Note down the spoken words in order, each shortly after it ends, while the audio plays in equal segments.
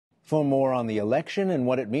For more on the election and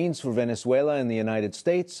what it means for Venezuela and the United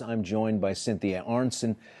States, I'm joined by Cynthia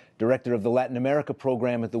Arntzen, Director of the Latin America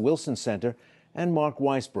Program at the Wilson Center, and Mark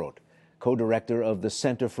Weisbrot, Co-Director of the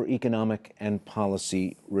Center for Economic and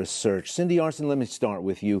Policy Research. Cindy Arntzen, let me start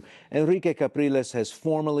with you. Enrique Capriles has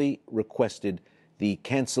formally requested the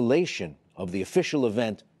cancellation of the official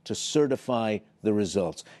event to certify the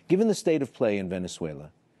results. Given the state of play in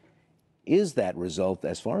Venezuela, is that result,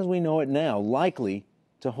 as far as we know it now, likely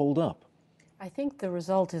to hold up? I think the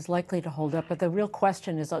result is likely to hold up, but the real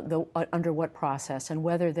question is under what process and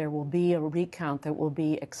whether there will be a recount that will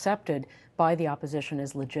be accepted by the opposition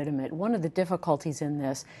as legitimate. One of the difficulties in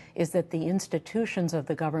this is that the institutions of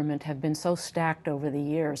the government have been so stacked over the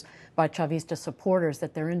years by Chavista supporters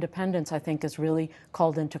that their independence, I think, is really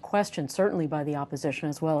called into question, certainly by the opposition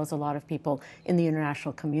as well as a lot of people in the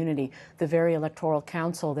international community. The very Electoral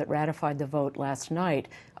Council that ratified the vote last night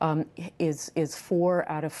is 4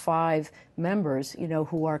 out of 5 members,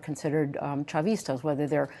 who are considered Chavistas, whether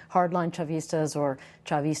they're hardline Chavistas or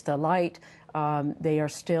Chavista light. They are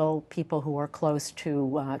still people who are close to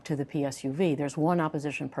the PSUV. There's one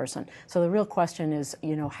opposition person. So the real question is,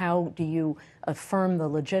 how do you affirm the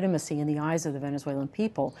legitimacy in the eyes of the Venezuelan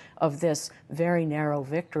people of this very narrow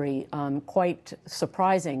victory, quite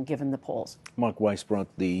surprising given the polls? Mark Weisbrot,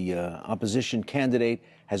 the opposition candidate,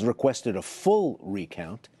 has requested a full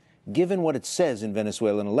recount. Given what it says in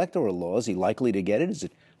Venezuelan electoral law, is he likely to get it? Is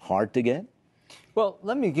it hard to get? Well,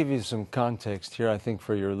 let me give you some context here, I think,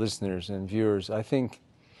 for your listeners and viewers. I think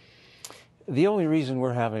the only reason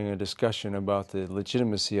we're having a discussion about the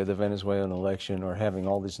legitimacy of the Venezuelan election, or having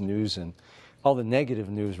all this news and all the negative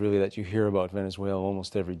news, really, that you hear about Venezuela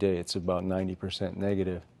almost every day, it's about 90%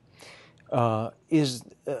 negative,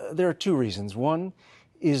 there are 2 reasons. One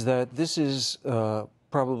is that this is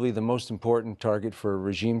probably the most important target for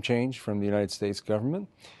regime change from the United States government.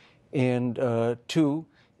 And 2,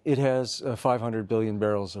 it has 500 billion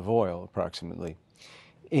barrels of oil, approximately.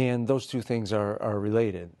 And those 2 things are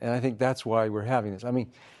related. And I think that's why we're having this. I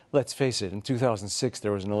mean, let's face it, in 2006,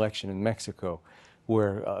 there was an election in Mexico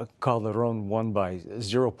where Calderon won by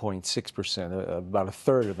 0.6%, about a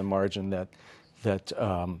third of the margin that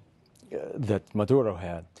Maduro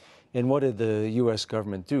had. And what did the U.S.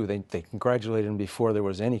 government do? They congratulated him before there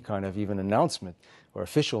was any kind of even announcement or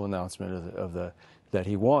official announcement that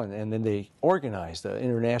he won. And then they organized an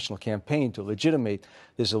international campaign to legitimate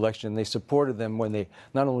this election. They supported them when they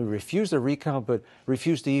not only refused a recount, but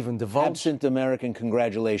refused to even divulge. Absent American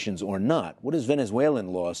congratulations or not, what does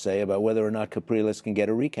Venezuelan law say about whether or not Capriles can get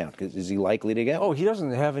a recount? Is he likely to get one? Oh, he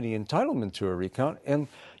doesn't have any entitlement to a recount. And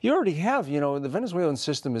you already have, the Venezuelan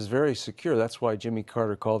system is very secure. That's why Jimmy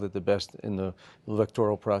Carter called it the best in the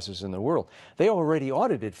electoral process in the world. They already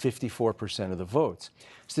audited 54% of the votes.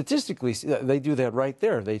 Statistically, they do that right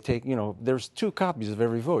there. They take, there's 2 copies of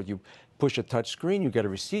every vote. You push a touch screen, you get a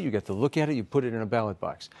receipt, you get to look at it, you put it in a ballot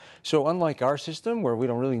box. So unlike our system, where we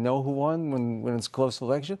don't really know who won when it's a close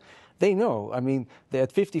election, they know. I mean, they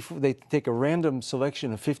take a random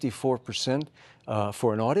selection of 54%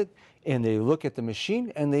 for an audit, and they look at the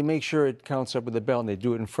machine and they make sure it counts up with the bell, and they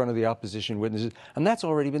do it in front of the opposition witnesses, and that's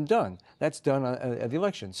already been done. That's done at the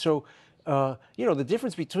election. So, the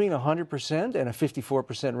difference between 100% and a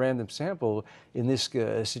 54% random sample in this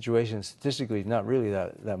situation statistically is not really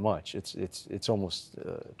that much. It's almost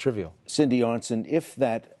trivial. Cindy Arntzen, if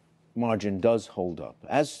that margin does hold up,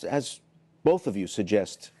 as both of you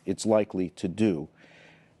suggest it's likely to do,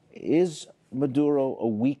 is Maduro a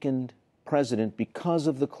weakened president because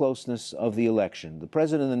of the closeness of the election? The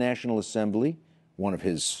president of the National Assembly, one of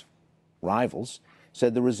his rivals,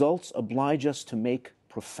 said the results oblige us to make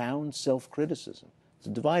profound self-criticism. It's a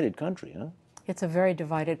divided country, huh? It's a very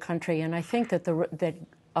divided country, and I think that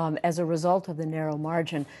as a result of the narrow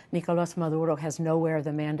margin, Nicolás Maduro has nowhere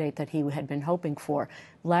the mandate that he had been hoping for.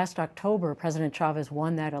 Last October, President Chavez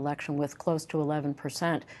won that election with close to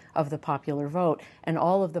 11% of the popular vote, and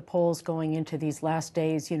all of the polls going into these last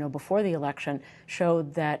days, before the election,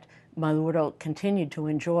 showed that Maduro continued to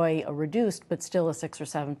enjoy a reduced but still a 6 or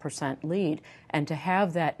 7% lead. And to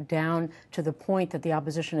have that down to the point that the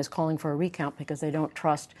opposition is calling for a recount because they don't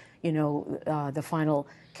trust, the final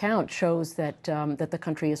count shows that that the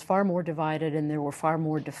country is far more divided, and there were far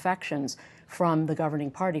more defections from the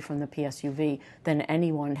governing party, from the PSUV, than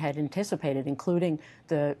anyone had anticipated, including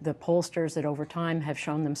the pollsters that over time have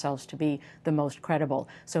shown themselves to be the most credible.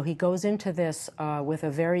 So he goes into this with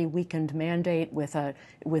a very weakened mandate,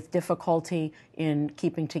 with difficulty in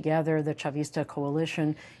keeping together the Chavista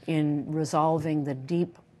coalition, in resolving the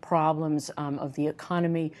deep problems of the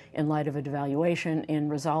economy in light of a devaluation, in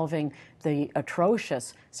resolving the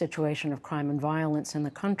atrocious situation of crime and violence in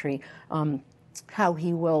the country. How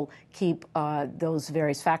he will keep those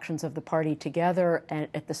various factions of the party together and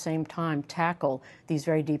at the same time tackle these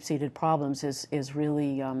very deep-seated problems is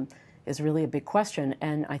really a big question,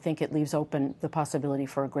 and I think it leaves open the possibility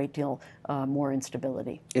for a great deal more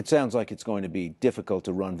instability. It sounds like it's going to be difficult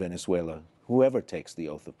to run Venezuela, whoever takes the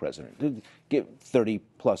oath of president. Get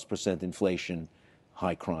 30+% inflation,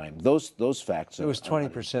 high crime. Those facts are... It was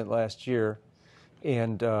 20% last year,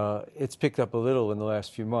 and it's picked up a little in the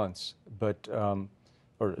last few months, but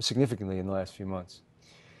or significantly in the last few months.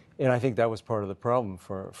 And I think that was part of the problem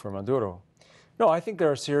for Maduro. No, I think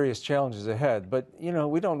there are serious challenges ahead, but you know,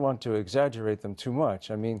 we don't want to exaggerate them too much.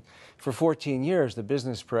 I mean, for 14 years, the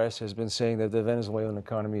business press has been saying that the Venezuelan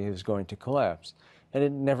economy is going to collapse, and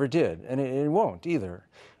it never did, and it won't either.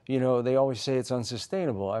 You know, they always say it's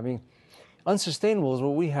unsustainable. I mean, unsustainable is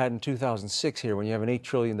what we had in 2006 here, when you have an $8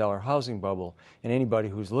 trillion housing bubble, and anybody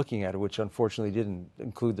who's looking at it, which unfortunately didn't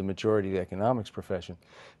include the majority of the economics profession,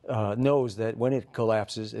 knows that when it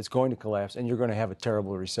collapses, it's going to collapse, and you're going to have a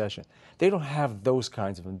terrible recession. They don't have those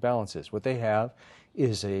kinds of imbalances. What they have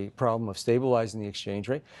is a problem of stabilizing the exchange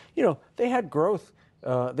rate. You know, they had growth.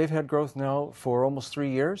 They've had growth now for almost 3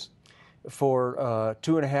 years. For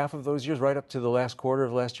 2.5 of those years, right up to the last quarter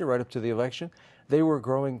of last year, right up to the election, they were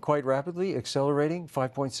growing quite rapidly, accelerating,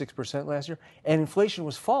 5.6% last year, and inflation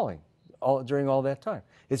was falling during all that time.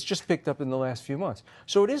 It's just picked up in the last few months.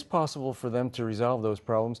 So it is possible for them to resolve those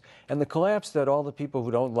problems, and the collapse that all the people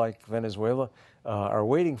who don't like Venezuela are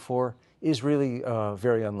waiting for is really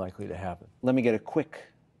very unlikely to happen. Let me get a quick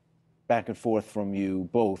back and forth from you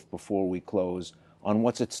both before we close on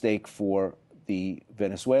what's at stake for the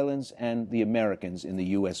Venezuelans and the Americans in the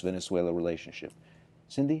U.S.-Venezuela relationship.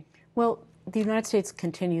 Cindy? Well, the United States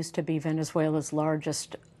continues to be Venezuela's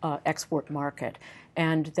largest export market,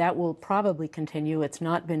 and that will probably continue. It's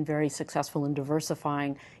not been very successful in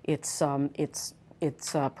diversifying its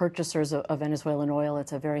purchasers of Venezuelan oil.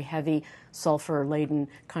 It's a very heavy sulfur-laden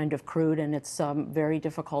kind of crude, and it's very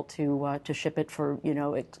difficult to ship it for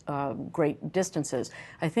great distances.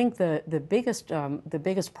 I think the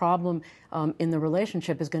biggest problem in the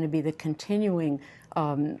relationship is going to be the continuing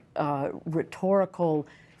rhetorical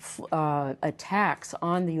attacks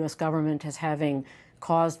on the U.S. government as having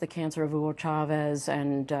caused the cancer of Hugo Chavez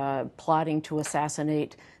and plotting to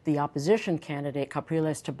assassinate the opposition candidate,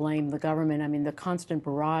 Capriles, to blame the government. I mean, the constant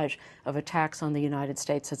barrage of attacks on the United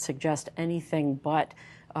States that suggest anything but,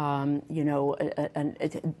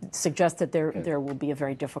 it suggests that there will be a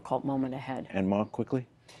very difficult moment ahead. And Mark, quickly?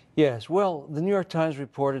 Yes. Well, the New York Times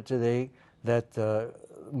reported today that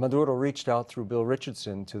Maduro reached out through Bill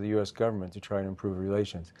Richardson to the U.S. government to try and improve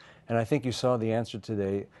relations. And I think you saw the answer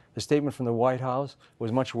today. The statement from the White House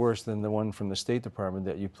was much worse than the one from the State Department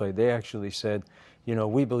that you played. They actually said, you know,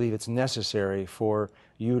 we believe it's necessary for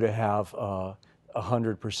you to have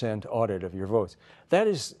 100% audit of your votes. That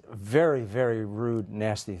is a very, very rude,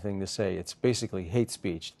 nasty thing to say. It's basically hate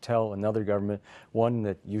speech. Tell another government, one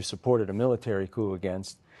that you supported a military coup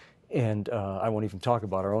against, and I won't even talk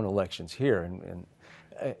about our own elections here, and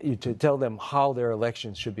to tell them how their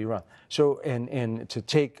elections should be run. So, and to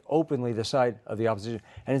take openly the side of the opposition.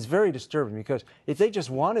 And it's very disturbing, because if they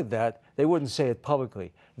just wanted that, they wouldn't say it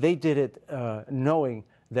publicly. They did it knowing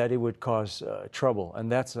that it would cause trouble.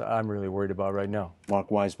 And that's I'm really worried about right now. Mark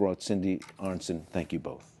Weisbrot, Cindy Arntzen, thank you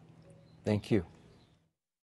both. Thank you.